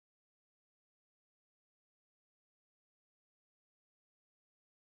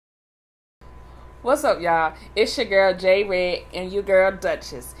What's up, y'all? It's your girl J Red and your girl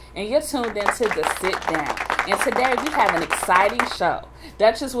Dutchess, and you're tuned into the Sit Down. And today we have an exciting show.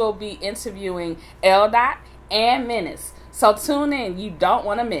 Dutchess will be interviewing L.Dot and Menace, so tune in. You don't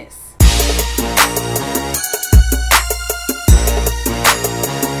want to miss.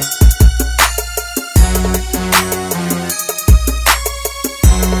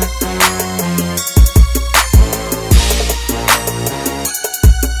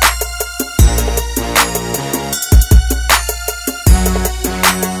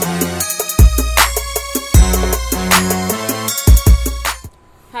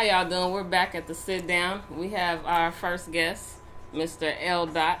 How y'all doing? We're back at the Sit Down. We have our first guest, Mr.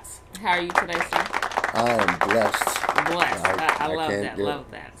 L.Dot. How are you today, sir? I am blessed. Blessed. I love that. Love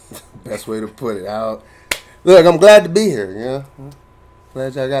that. Best way to put it out. Look, I'm glad to be here. Yeah,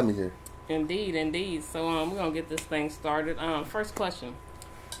 glad y'all got me here. Indeed, indeed. So we're gonna get this thing started. First question: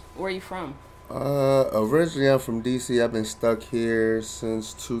 where are you from? Originally I'm from DC. I've been stuck here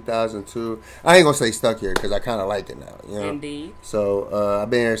since 2002. I ain't gonna say stuck here because I kind of like it now. You know? Indeed. So I've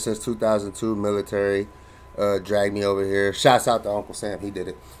been here since 2002. Military dragged me over here. Shouts out to Uncle Sam. He did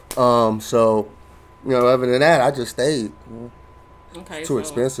it. So you know, other than that, I just stayed. You know? Okay. It's too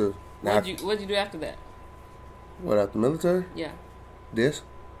expensive. What'd you do after that? What, after military? Yeah. This.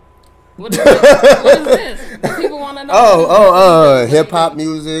 What is this? People want to know. Hip hop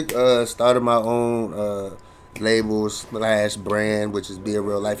music. Started my own label / brand, which is Be a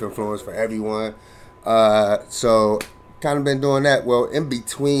Real Life Influence for Everyone. So kind of been doing that. Well, in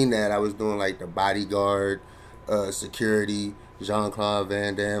between that, I was doing like the bodyguard, security, Jean-Claude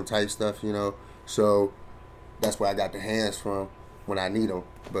Van Damme type stuff, you know. So that's where I got the hands from when I need them.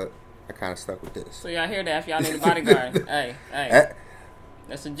 But I kind of stuck with this. So y'all hear that? If y'all need a bodyguard, hey.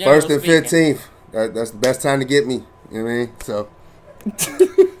 That's a general First and 15th. That's the best time to get me. You know what I mean? So.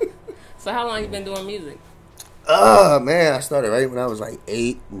 So how long you been doing music? Man, I started right when I was like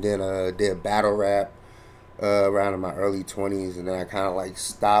 8, and then did battle rap around in my early 20s, and then I kind of like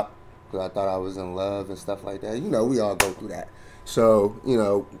stopped because I thought I was in love and stuff like that. You know, we all go through that. So, you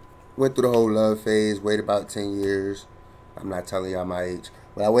know, went through the whole love phase, waited about 10 years. I'm not telling y'all my age,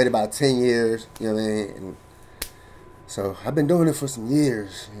 but I waited about 10 years, you know what I mean? And so I've been doing it for some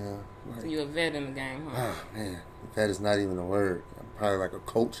years, you know. Like, so you a vet in the game, huh? Oh, man, vet is not even a word. I'm probably like a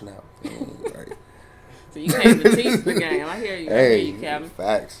coach now. You know, like, so you came to teach the game. I hear you. I hear you, Captain.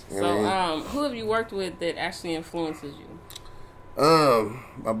 Facts. You know what I mean? Who have you worked with that actually influences you?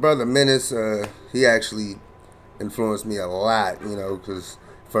 My brother Menace, he actually influenced me a lot, you know, because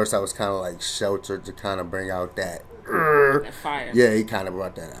first I was kind of like sheltered to kind of bring out that fire. Yeah, he kind of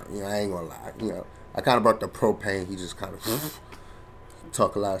brought that out. You know, I ain't gonna lie. You know, I kind of brought the propane. He just kind of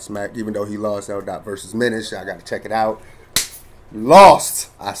talk a lot of smack. Even though he lost L.Dot versus Menace, I got to check it out. Lost,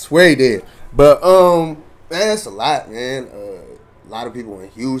 I swear he did. But man, it's a lot, man. A lot of people in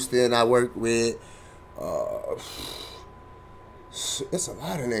Houston I worked with. It's a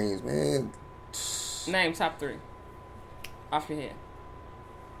lot of names, man. Name top 3 off your head.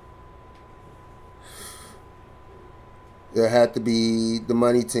 There had to be the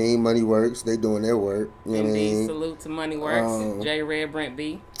Money Team, Money Works. They doing their work. You know what I mean? Salute to Money Works. J Red, Brent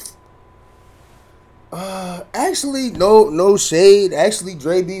B. Actually, no shade. Actually,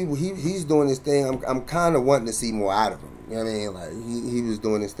 Dre B, he's doing his thing. I'm kind of wanting to see more out of him. You know what I mean? Like he was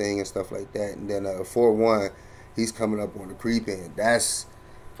doing his thing and stuff like that. And then 4-1, he's coming up on the creep end. That's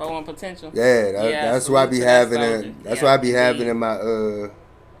 4-1 potential. Yeah, that's what I be having. That's what I be having in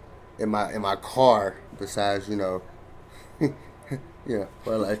my car. Besides, you know. Yeah,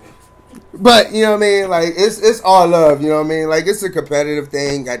 but you know what I mean. Like it's all love. You know what I mean. Like it's a competitive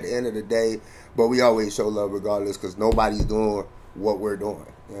thing at the end of the day, but we always show love regardless because nobody's doing what we're doing.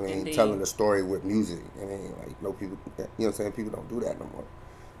 You know what I mean. Indeed. Telling the story with music. I mean, like no people. You know what I'm saying. People don't do that no more.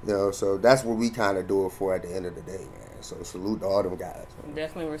 You know, so that's what we kind of do it for at the end of the day, man. So salute to all them guys. Man.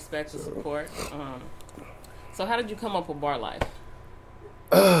 Definitely respect and support. So how did you come up with Barlife?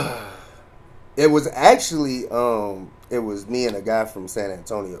 It was actually, it was me and a guy from San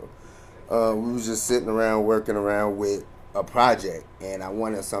Antonio. We was just sitting around working around with a project, and I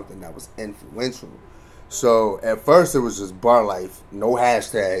wanted something that was influential. So at first it was just Barlife, no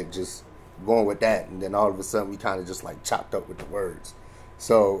hashtag, just going with that. And then all of a sudden we kind of just like chopped up with the words.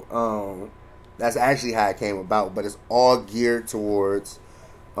 So that's actually how it came about. But it's all geared towards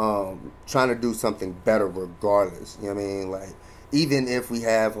trying to do something better regardless. You know what I mean? Like, even if we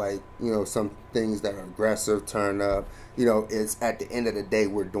have, like, you know, some things that are aggressive, turn up, you know, it's at the end of the day,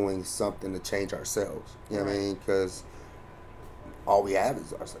 we're doing something to change ourselves. You know what I mean? Because all we have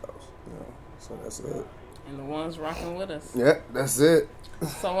is ourselves, you know. So that's it. And the ones rocking with us. Yeah, that's it.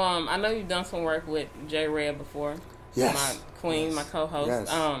 So, I know you've done some work with J Red before. Yes. My queen, yes. my co-host.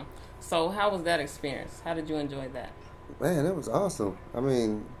 Yes. So how was that experience? How did you enjoy that? Man, that was awesome. I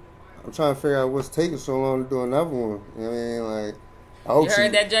mean, I'm trying to figure out what's taking so long to do another one. You know what I mean? Like, I hope you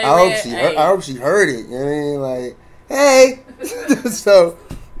heard that, J Red? I hope she heard it. You know what I mean? Like, hey. So,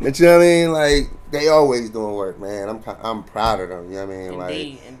 but you know what I mean? Like, they always doing work, man. I'm proud of them. You know what I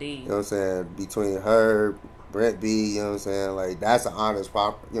mean? Indeed. You know what I'm saying? Between her, Brett B, you know what I'm saying? Like, that's an honest, you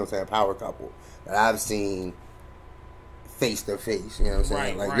know what I'm saying, power couple that I've seen face to face. You know what I'm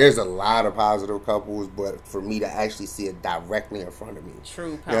saying? Right. There's a lot of positive couples, but for me to actually see it directly in front of me.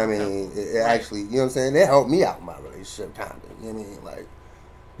 True You power know what I mean? couple. It actually, you know what I'm saying? It helped me out in my relationship, kind of. You know what I mean? Like,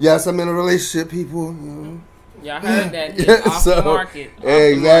 yes, I'm in a relationship, people. You know? Y'all heard that. It's off the market.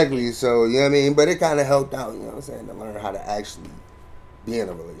 Exactly. So, you know what I mean? But it kind of helped out, you know what I'm saying, to learn how to actually be in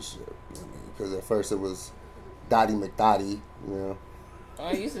a relationship. You know what I mean? Because at first it was Dottie McDottie, you know.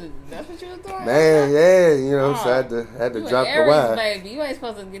 Oh, that's what you was doing? Man, yeah, you know, so I had to drop the wire. Baby, you ain't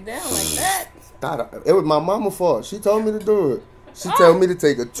supposed to get down like that. It was my mama's fault. She told me to do it. She told me to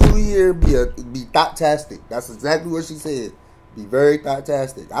take a 2-year, be thought-tastic. That's exactly what she said. Be very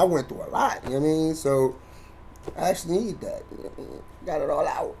thought-tastic. I went through a lot, you know what I mean? So, I actually need that. You know what I mean? Got it all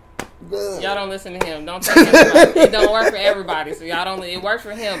out. Good. Y'all don't listen to him. Don't take him. It don't work for everybody. So y'all don't. It worked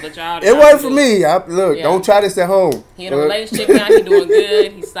for him, but y'all. It worked for me. Don't try this at home. He in a relationship now. He doing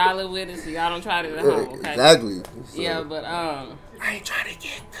good. He's solid with it. So y'all don't try this at home. Okay. Exactly. So, yeah, but I ain't trying to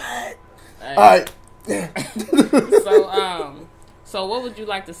get cut. All right. So what would you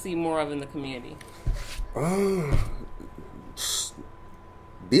like to see more of in the community?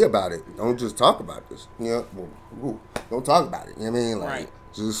 Be about it. Don't just talk about this. You know, don't talk about it. You know what I mean? Like, right.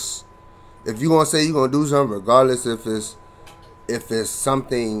 Just if you gonna say you're gonna do something, regardless if it's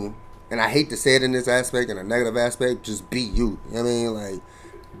something, and I hate to say it in this aspect, in a negative aspect, just be you. You know what I mean? Like,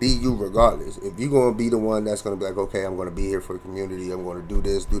 be you regardless. If you're gonna be the one that's gonna be like, okay, I'm gonna be here for the community. I'm gonna do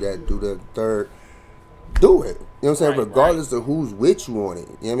this, do that, do the third. Do it. You know what I'm saying? Regardless of who's with you on it. You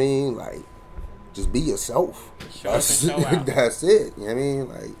know what I mean? Like, just be yourself. That's it. You know what I mean?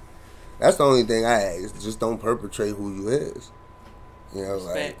 Like, that's the only thing I ask. Just don't perpetrate who you is. You know,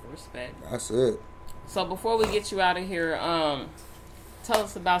 respect. That's it. So before we get you out of here, tell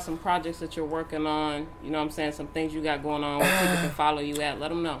us about some projects that you're working on. You know what I'm saying? Some things you got going on where people can follow you at. Let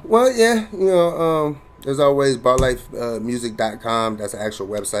them know. Well, yeah. You know, as always, barlifemusic.com. That's an actual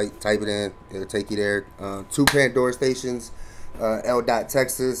website. Type it in. It'll take you there. 2 Pandora stations, L.Dot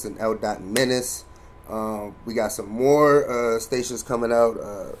Texas and L.Dot Menace. We got some more stations coming out.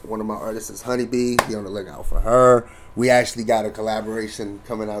 One of my artists is Honeybee. Be on the lookout for her. We actually got a collaboration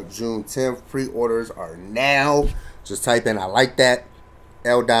coming out June 10th. Pre-orders are now. Just type in I like that,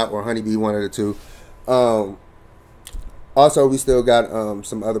 L.Dot or Honeybee, one of the two. Also, we still got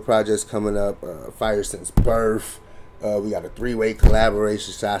some other projects coming up. Fire Since Birth. We got a 3-way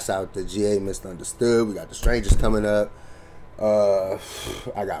collaboration. Shouts out to GA Misunderstood. We got The Strangers coming up. I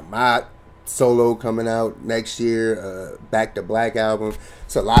got my solo coming out next year. Back to Black album.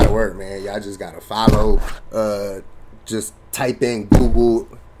 It's a lot of work, man. Y'all just gotta follow. Just type in Google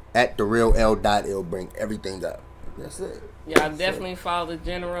at the real L.Dot. It'll bring everything up. That's it. Yeah, I definitely follow the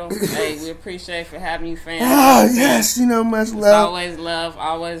general. Hey, we appreciate for having you, fam. Oh, yes, you know, much love.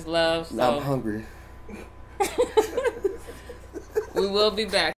 Always love. So. I'm hungry. We will be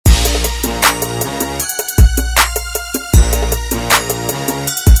back.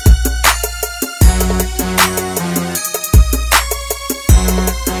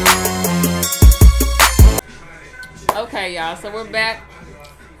 Okay, y'all, so we're back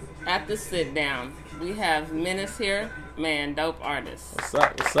at the sit down. We have Menace here, man, dope artist. What's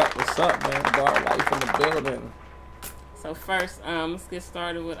up, man? Barlife in the building. So first, let's get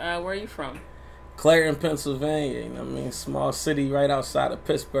started with where are you from? Clayton, Pennsylvania. You know what I mean? Small city right outside of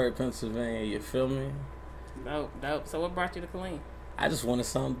Pittsburgh, Pennsylvania. You feel me? Dope. So what brought you to Killeen? I just wanted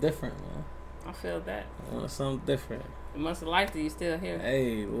something different, man. I feel that. I wanted something different. You must have liked it. You still here.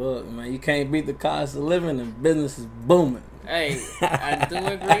 Hey, look, man, you can't beat the cost of living and business is booming. Hey, I do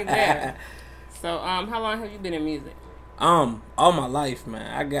agree there. So, how long have you been in music? All my life,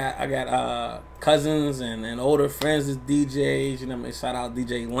 man. I got cousins and older friends as DJs. You know what I mean? Shout out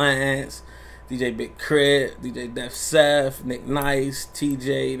DJ Lance, DJ Big Crit, DJ Def Seth, Nick Nice,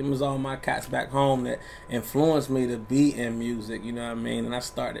 TJ. Them was all my cats back home that influenced me to be in music. You know what I mean? And I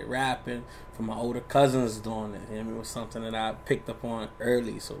started rapping from my older cousins doing it. And it was something that I picked up on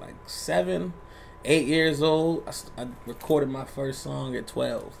early. So like 7, 8 years old, I recorded my first song at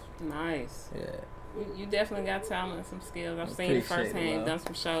 12. Nice. Yeah. You definitely got talent and some skills. I've seen it firsthand. You've done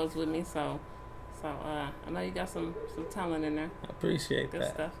some shows with me, so So I know you got some talent in there. I appreciate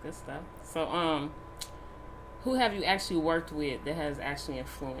that. Good stuff. So who have you actually worked with that has actually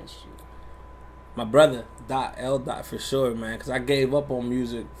influenced you? My brother, L.Dot for sure, man, because I gave up on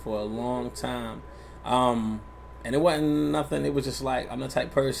music for a long time. And it wasn't nothing. It was just like I'm the type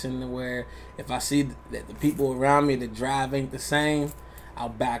of person where if I see that the people around me, the drive ain't the same, I'll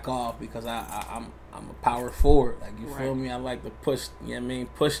back off because I'm a power forward. Like, you feel me? I like to push, you know what I mean?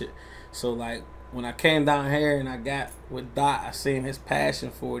 Push it. So, like, when I came down here and I got with Dot, I seen his passion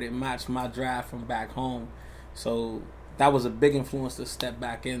for it. It matched my drive from back home. So that was a big influence to step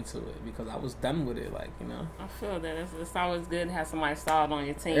back into it because I was done with it, like, you know. I feel that. It's always good to have somebody solid on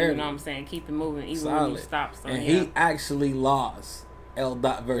your team, you know what I'm saying? Keep it moving even when you stop. So, and he actually lost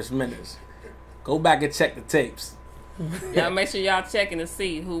L.Dot versus Menace. Go back and check the tapes. Y'all make sure y'all checking to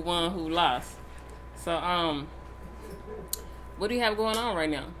see who won, who lost. So, what do you have going on right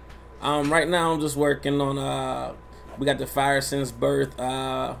now? Right now I'm just working on, we got the Fire Since Birth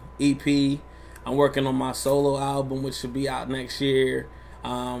EP. I'm working on my solo album, which should be out next year.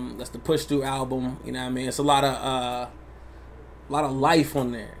 That's the Push Through album. You know what I mean? It's a lot of life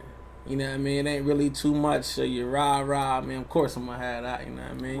on there. You know what I mean? It ain't really too much your rah-rah. I mean, of course I'm going to have that, you know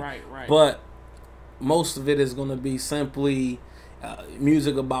what I mean? Right. But most of it is going to be simply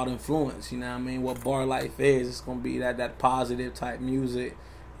music about influence, you know what I mean? What Barlife is, it's going to be that positive type music,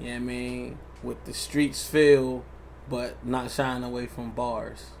 you know what I mean? With the streets feel, but not shying away from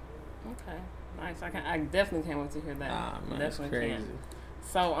bars. Okay. Nice. I definitely can't wait to hear that. Man, definitely crazy. Can.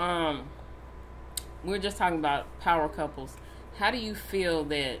 So, we were just talking about power couples. How do you feel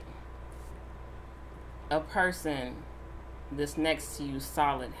that a person that's next to you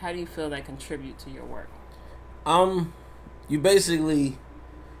solid, how do you feel they contribute to your work?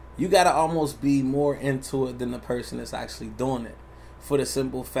 You gotta almost be more into it than the person that's actually doing it, for the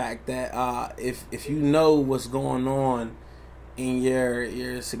simple fact that if you know what's going on in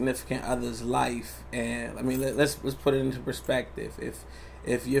your significant other's life, and I mean let's put it into perspective.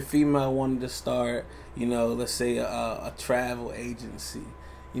 If your female wanted to start, you know, let's say a travel agency,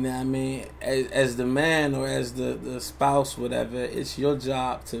 you know what I mean, as the man or as the spouse, whatever, it's your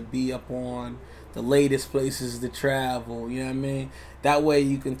job to be up on the latest places to travel, you know what I mean? That way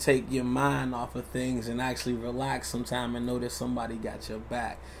you can take your mind off of things and actually relax sometime and know that somebody got your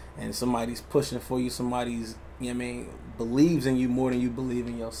back and somebody's pushing for you, somebody's, you know what I mean, believes in you more than you believe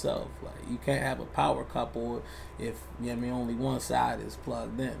in yourself. Like, you can't have a power couple if, you know what I mean, only one side is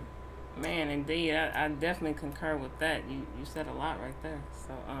plugged in. Man, indeed, I definitely concur with that. You said a lot right there.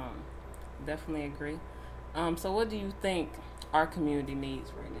 So, definitely agree. So what do you think our community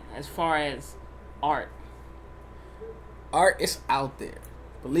needs right now as far as art? Art is out there.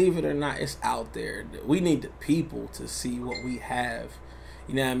 Believe it or not, it's out there. We need the people to see what we have,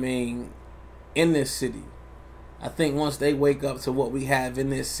 you know what I mean, in this city. I think once they wake up to what we have in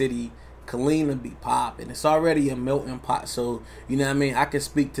this city, Killeen will be popping. It's already a melting pot. So, you know what I mean, I can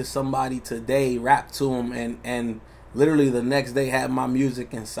speak to somebody today, rap to them, and literally the next day have my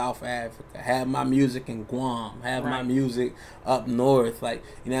music in South Africa, have my music in Guam, have my music up north. Like,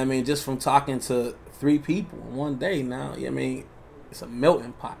 you know what I mean, just from talking to 3 people in one day now, you know what I mean, it's a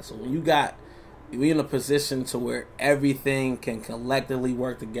melting pot. So when we're in a position to where everything can collectively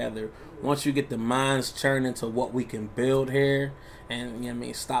work together. Once you get the minds churning to what we can build here, and, you know what I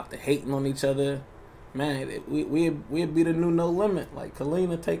mean, stop the hating on each other, man, we'd be the new No Limit. Like, Killeen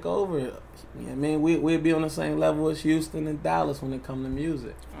will take over. You know what I mean? We'd be on the same level as Houston and Dallas when it comes to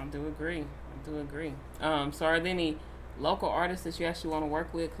music. I do agree. So are there any local artists that you actually want to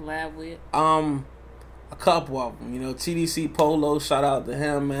work with, collab with? A couple of them. You know, TDC Polo, shout out to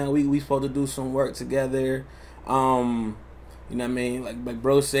him, man. We supposed to do some work together. You know what I mean? Like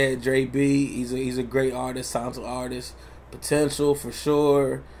bro said, Dre B, he's a great artist, talented artist. Potential for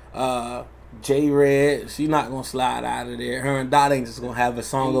sure. J Red, she not gonna slide out of there. Her and Dot ain't just gonna have a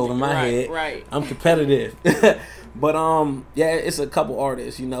song over my head. Right. I'm competitive. But yeah, it's a couple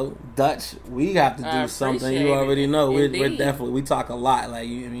artists, you know. Dutch, we have to do something. You already know. We're definitely, we talk a lot. Like,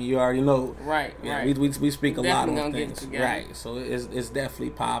 you already know. Right. We speak a lot on things. Get right. So it's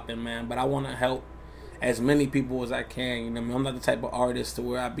definitely popping, man. But I want to help as many people as I can. You know what I mean? I'm not the type of artist to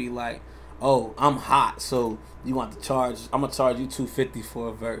where I be like, oh, I'm hot, so you want to charge? I'm gonna charge you $250 for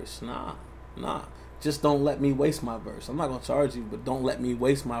a verse. Nah. Just don't let me waste my verse. I'm not gonna charge you, but don't let me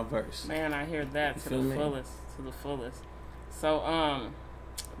waste my verse. Man, I hear that to the fullest. So,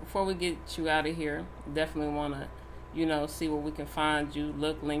 before we get you out of here, definitely want to, you know, see where we can find you,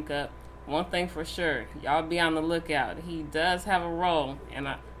 link up. One thing for sure, y'all be on the lookout. He does have a role in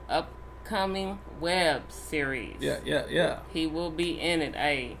an upcoming web series. Yeah. He will be in it.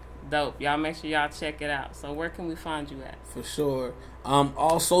 Hey, Dope. Y'all make sure y'all check it out. So where can we find you at? For sure.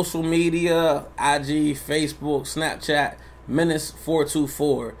 All social media, IG, Facebook, Snapchat, Menace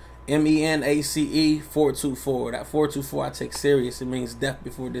 424. MENACE 424. That 424 I take serious. It means death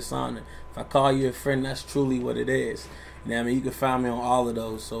before dishonor. If I call you a friend, that's truly what it is. You know what I mean? You can find me on all of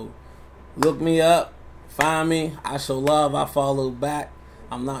those. So look me up, find me. I show love, I follow back.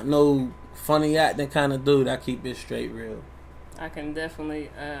 I'm not no funny acting kind of dude. I keep it straight real. I can definitely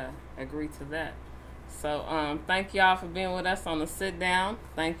agree to that. So thank y'all for being with us on the sit down.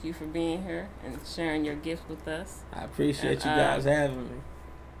 Thank you for being here and sharing your gift with us. I appreciate you guys having me.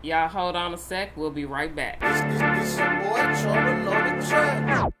 Y'all hold on a sec. We'll be right back.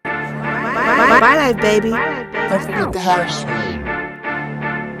 Barlife, baby. Don't forget the house.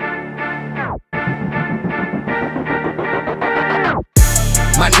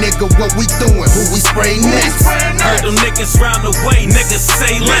 My nigga, what we doing? Who we spray next? Heard them niggas round the way, niggas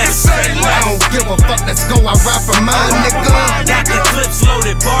say less. I don't give a fuck, let's go, I ride for mine, nigga. Got the clips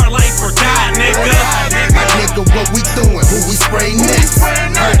loaded, Barlife or die, nigga. My nigga, what we doing? Who we spray next?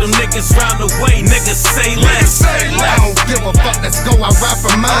 Heard them niggas round the way, niggas say less. I don't give a fuck, let's go, I ride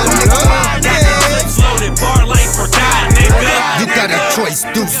for mine, nigga. Got the clips loaded, Barlife or die, nigga. You got a choice,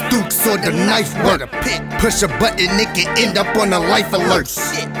 dukes or the knife work. Push a button, it can end up on a life alert.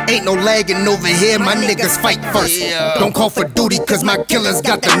 Ain't no lagging over here, my niggas fight first. Don't call for duty, cause my killers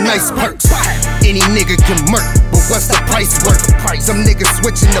got the nice perks. Any nigga can murk, but what's the price worth? Some niggas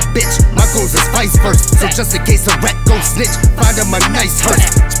switching the bitch, my goals is vice versa. So just in case a rat go snitch, find him a nice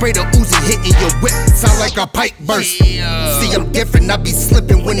hearse. Spray the Uzi hitting your whip, sound like a pipe burst. See, I'm different, I be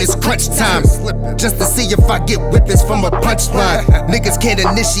slipping when it's crunch time. Just to see if I get whippings from a punchline. Niggas can't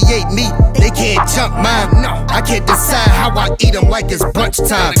initiate me, they can't jump mine. I can't decide how I eat them like it's brunch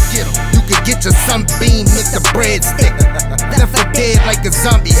time. You can get your sunbeam with the breadstick. Left for dead like a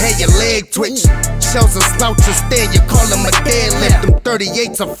zombie, hey, your leg twitch. Shells are slouches, stand, you call them a deadlift. Them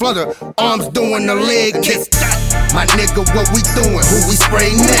 38s a flutter, arms doing the leg kick. My nigga, what we doing? Who we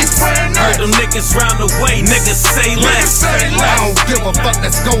spray next? Heard them niggas round the way, niggas say less. I don't give a fuck,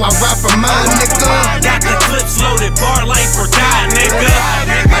 let's go, I ride for mine, nigga. Got the clips loaded, Barlife or die, nigga.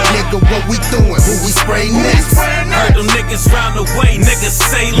 My nigga, what we doing? Who we spray next? Heard them niggas round the way, niggas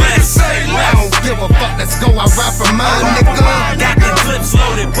say less. I don't give a fuck, let's go, I ride for mine, nigga. Got the clips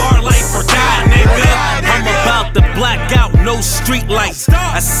loaded, Barlife or die, nigga. I'm about to black out, no street lights.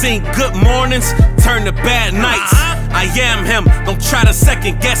 I seen good mornings turn to bad nights. I am him, don't try to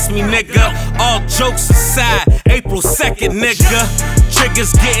second guess me, nigga. All jokes aside, April 2nd, nigga.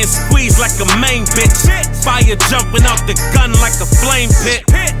 Triggers getting squeezed like a main bitch. Fire jumping out the gun like a flame pit.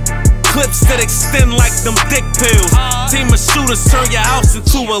 Clips that extend like them dick pills. Team of shooters turn your house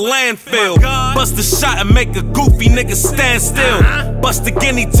into a landfill. Bust a shot and make a goofy nigga stand still. Bust a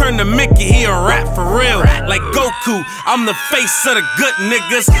guinea, turn to Mickey, he a rap for real. Like Goku, I'm the face of the good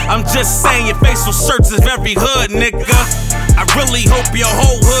niggas. I'm just saying your facial shirts is very hood, nigga. I really hope your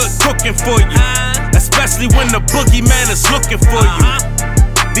whole hood cooking for you, especially when the boogeyman is looking for you.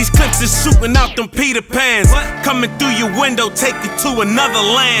 These clips is shooting out them Peter Pans. Coming through your window, take you to another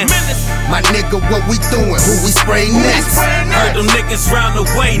land. My nigga, what we doing? Who we spray next? Heard them niggas round the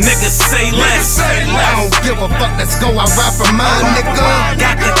way, niggas say less. I don't give a fuck, let's go, I ride for mine, nigga.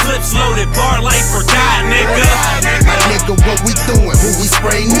 Got the clips loaded, Barlife or die, nigga. My nigga, what we doing? Who we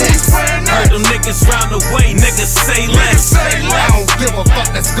spray next? Heard them niggas round the way, niggas say less. I don't give a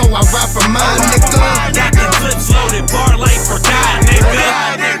fuck, let's go, I ride for mine, nigga. Got the clips loaded, Barlife or die, nigga.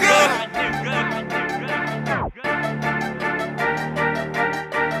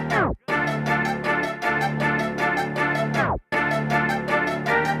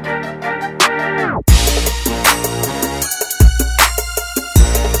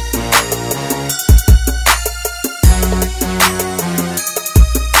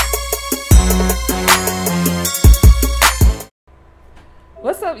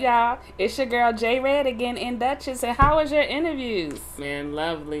 What's up, y'all? It's your girl J Red again in Dutchess. And how was your interviews? Man,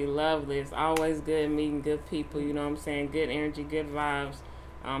 lovely, lovely. It's always good meeting good people. You know what I'm saying? Good energy, good vibes.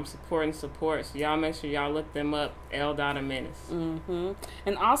 Support. So y'all make sure y'all look them up. L.Dot and Menace.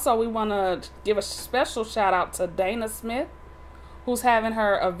 And also, we want to give a special shout out to Dana Smith, who's having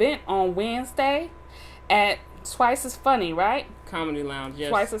her event on Wednesday at Twice as Funny, right? Comedy Lounge, yes.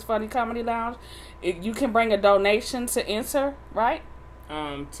 Twice as Funny Comedy Lounge. You can bring a donation to enter, right?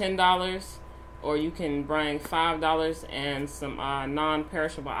 $10, or you can bring $5 and some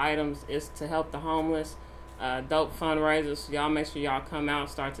non-perishable items. It's to help the homeless. Dope fundraisers. So y'all make sure y'all come out.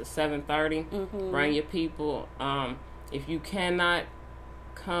 Starts at 7:30. Bring your people. If you cannot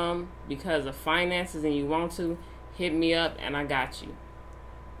come because of finances and you want to, hit me up and I got you.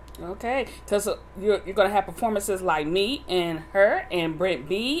 Okay, because you're going to have performances like me and her and Brent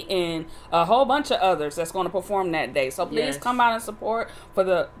B and a whole bunch of others that's going to perform that day. So please come out and support for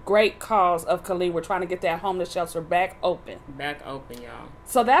the great cause of Khalid. We're trying to get that homeless shelter back open. Back open, y'all.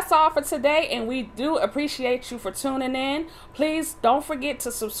 So that's all for today, and we do appreciate you for tuning in. Please don't forget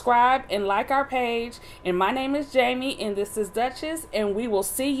to subscribe and like our page. And my name is Jamie, and this is Dutchess, and we will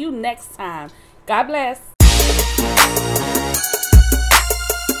see you next time. God bless.